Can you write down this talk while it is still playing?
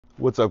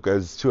What's up,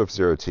 guys? It's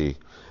 2F0T,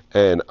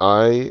 and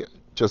I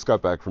just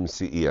got back from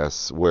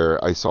CES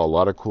where I saw a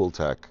lot of cool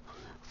tech,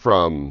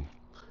 from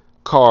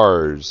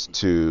cars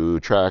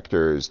to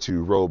tractors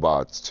to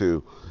robots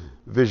to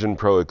Vision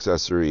Pro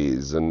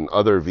accessories and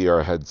other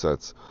VR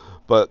headsets.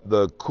 But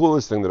the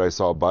coolest thing that I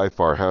saw by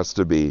far has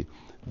to be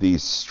the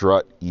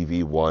Strutt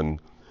ev1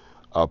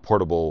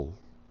 portable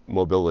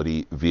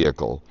mobility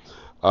vehicle.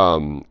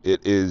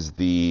 It is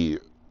the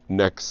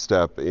next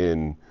step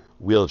in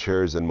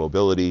wheelchairs and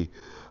mobility.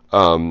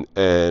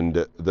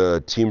 And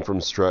the team from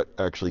Strutt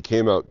actually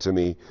came out to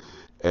me,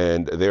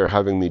 and they're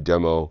having me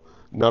demo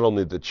not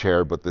only the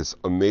chair, but this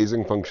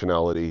amazing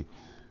functionality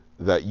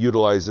that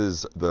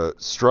utilizes the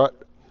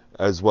Strutt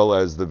as well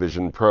as the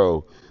Vision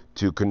Pro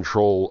to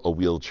control a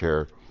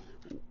wheelchair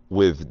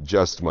with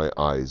just my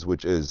eyes,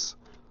 which is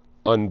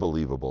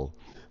unbelievable.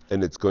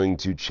 And it's going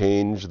to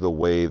change the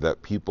way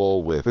that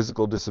people with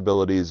physical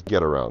disabilities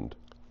get around.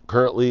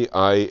 Currently,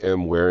 I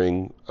am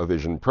wearing a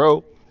Vision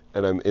Pro,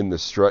 and I'm in the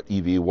Strutt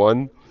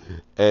ev1,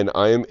 and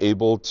I am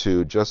able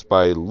to, just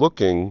by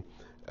looking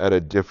at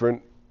a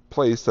different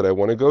place that I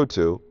want to go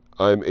to,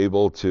 I'm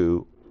able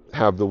to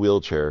have the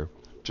wheelchair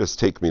just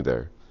take me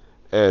there.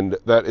 And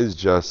that is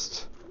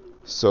just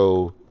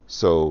so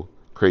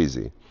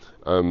crazy.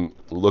 I'm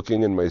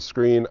looking in my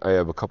screen. I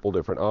have a couple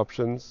different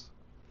options.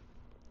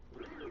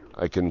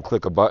 I can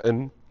click a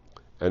button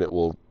and it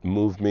will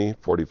move me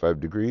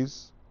 45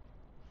 degrees.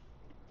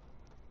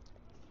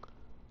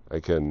 I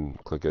can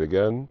click it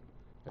again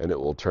and it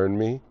will turn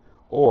me,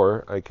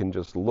 or I can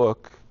just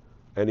look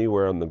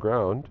anywhere on the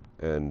ground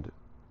and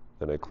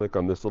then I click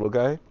on this little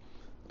guy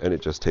and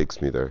it just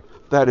takes me there.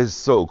 That is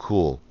so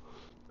cool.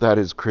 That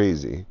is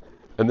crazy.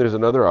 And there's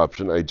another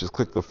option. I just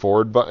click the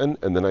forward button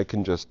and then I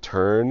can just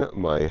turn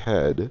my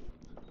head.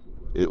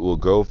 It will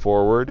go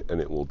forward and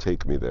it will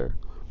take me there.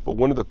 But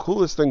one of the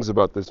coolest things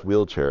about this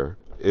wheelchair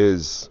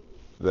is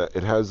that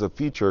it has a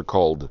feature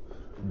called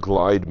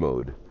glide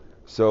mode.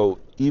 So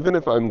even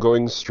if I'm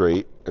going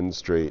straight and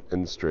straight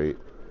and straight,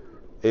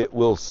 it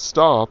will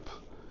stop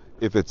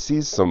if it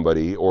sees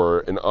somebody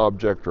or an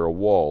object or a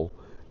wall,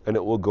 and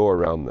it will go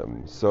around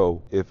them.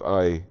 So if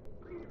I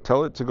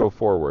tell it to go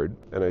forward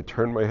and I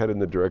turn my head in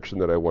the direction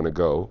that I want to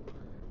go,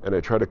 and I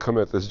try to come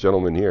at this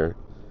gentleman here,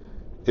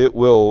 it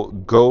will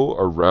go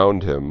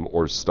around him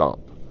or stop.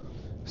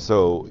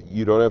 So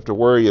you don't have to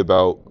worry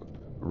about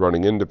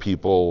running into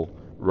people,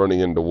 running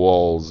into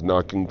walls,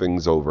 knocking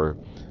things over.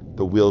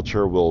 The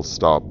wheelchair will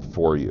stop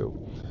for you.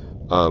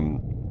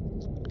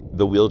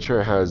 The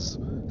wheelchair has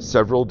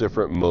several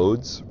different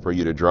modes for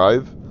you to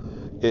drive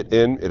it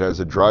in. It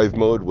has a drive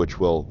mode, which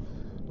will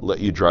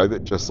let you drive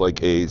it just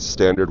like a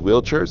standard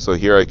wheelchair. So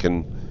here I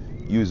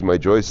can use my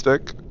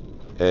joystick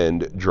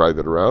and drive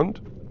it around.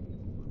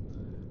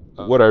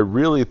 What I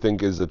really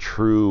think is a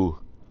truly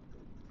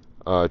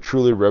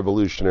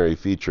revolutionary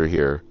feature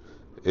here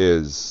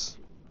is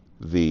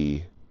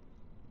the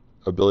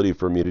ability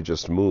for me to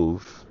just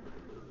move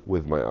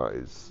with my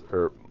eyes,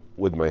 or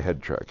with my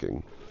head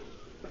tracking.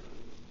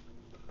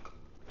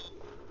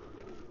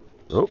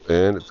 Oh,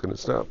 and it's going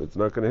to stop. It's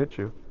not going to hit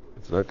you.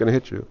 It's not going to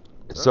hit you.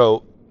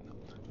 So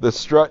the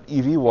Strutt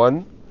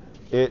ev1,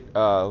 it's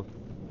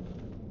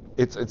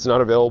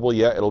not available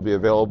yet. It'll be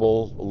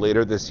available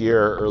later this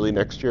year or early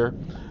next year.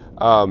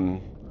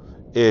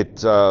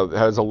 It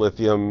has a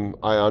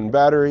lithium-ion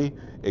battery.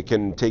 It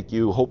can take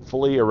you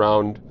hopefully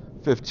around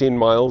 15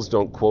 miles.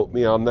 Don't quote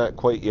me on that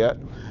quite yet.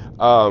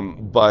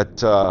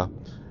 But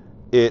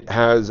it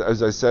has,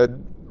 as I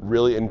said,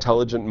 really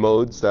intelligent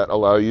modes that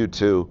allow you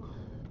to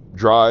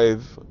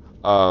drive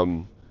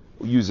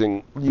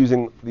using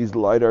these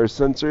LiDAR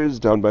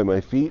sensors down by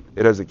my feet.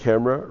 It has a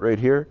camera right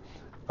here.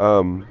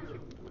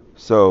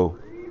 So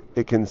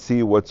it can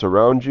see what's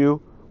around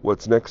you,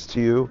 what's next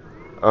to you.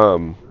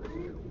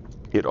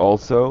 It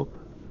also,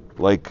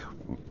 like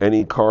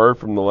any car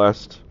from the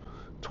last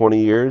 20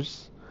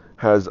 years,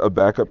 has a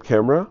backup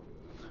camera,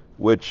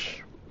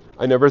 which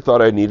I never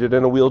thought I needed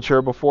in a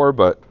wheelchair before,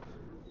 but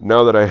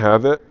now that I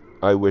have it,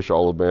 I wish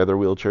all of my other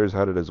wheelchairs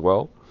had it as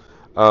well.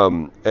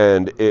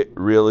 And it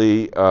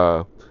really,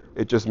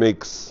 it just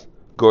makes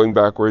going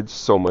backwards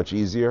so much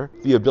easier.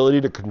 The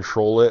ability to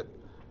control it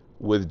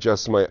with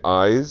just my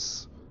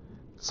eyes,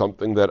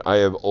 something that I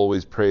have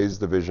always praised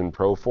the Vision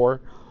Pro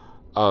for,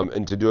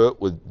 and to do it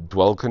with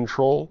dwell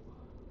control,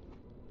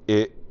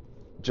 it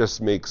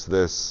just makes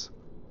this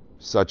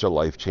such a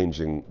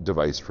life-changing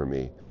device for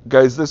me.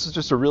 Guys, this is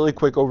just a really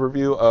quick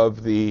overview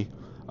of the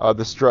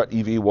Strutt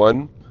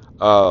ev1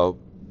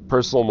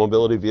 personal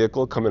mobility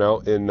vehicle coming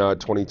out in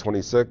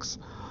 2026.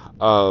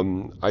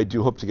 I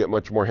do hope to get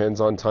much more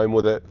hands-on time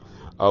with it,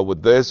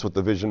 with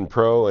the Vision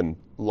Pro, and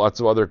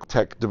lots of other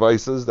tech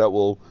devices that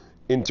will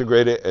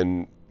integrate it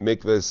and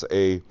make this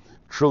a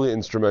truly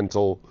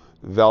instrumental,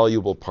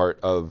 valuable part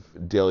of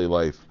daily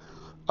life.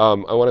 I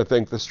want to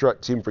thank the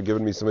Strutt team for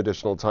giving me some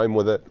additional time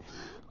with it,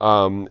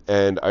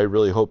 and I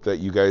really hope that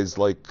you guys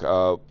like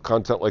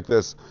content like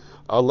this.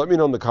 Let me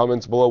know in the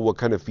comments below what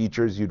kind of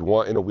features you'd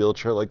want in a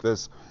wheelchair like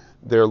this.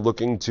 They're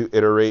looking to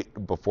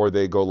iterate before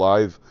they go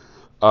live.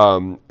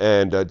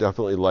 And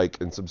definitely like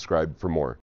and subscribe for more.